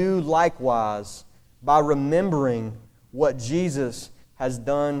and we do likewise by remembering what Jesus has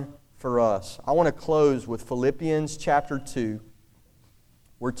done for us. I want to close with Philippians chapter 2.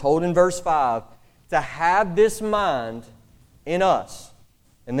 We're told in verse 5 to have this mind in us.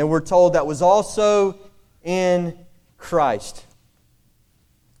 And then we're told that was also in Christ.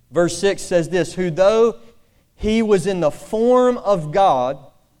 Verse 6 says this, who though He was in the form of God,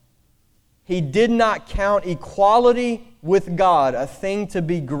 He did not count equality with God a thing to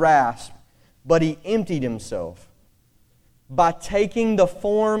be grasped, but He emptied Himself by taking the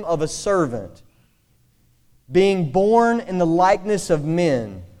form of a servant, being born in the likeness of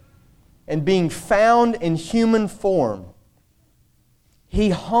men, and being found in human form. He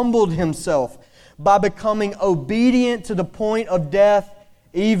humbled Himself by becoming obedient to the point of death,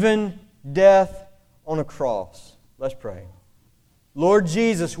 even death on a cross. Let's pray. Lord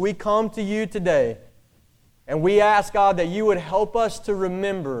Jesus, we come to You today, and we ask, God, that You would help us to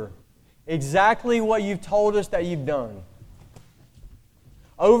remember exactly what You've told us that You've done.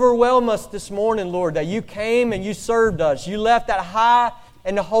 Overwhelm us this morning, Lord, that You came and You served us. You left that high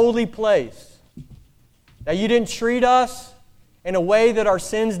and holy place. That You didn't treat us in a way that our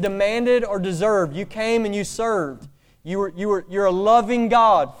sins demanded or deserved. You came and You served. You're a loving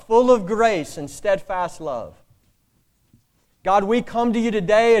God, full of grace and steadfast love. God, we come to You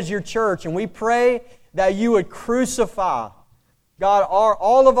today as Your church, and we pray that You would crucify, God,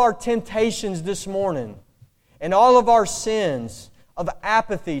 all of our temptations this morning and all of our sins of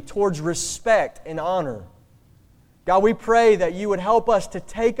apathy towards respect and honor. God, we pray that You would help us to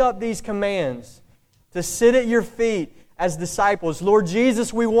take up these commands, to sit at Your feet as disciples. Lord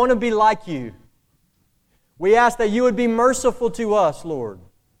Jesus, we want to be like You. We ask that You would be merciful to us, Lord.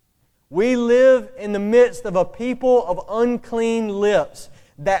 We live in the midst of a people of unclean lips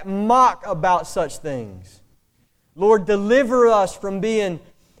that mock about such things. Lord, deliver us from being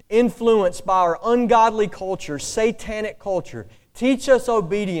influenced by our ungodly culture, satanic culture. Teach us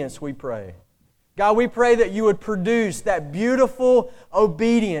obedience, we pray. God, we pray that You would produce that beautiful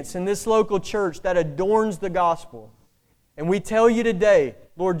obedience in this local church that adorns the gospel. And we tell You today,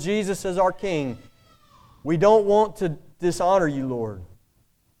 Lord Jesus as our King, we don't want to dishonor You, Lord.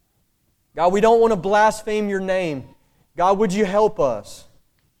 God, we don't want to blaspheme Your name. God, would You help us?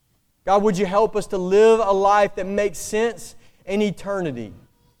 God, would You help us to live a life that makes sense in eternity?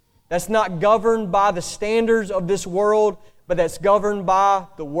 That's not governed by the standards of this world, but that's governed by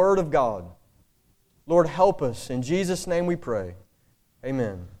the Word of God. Lord, help us. In Jesus' name we pray.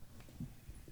 Amen.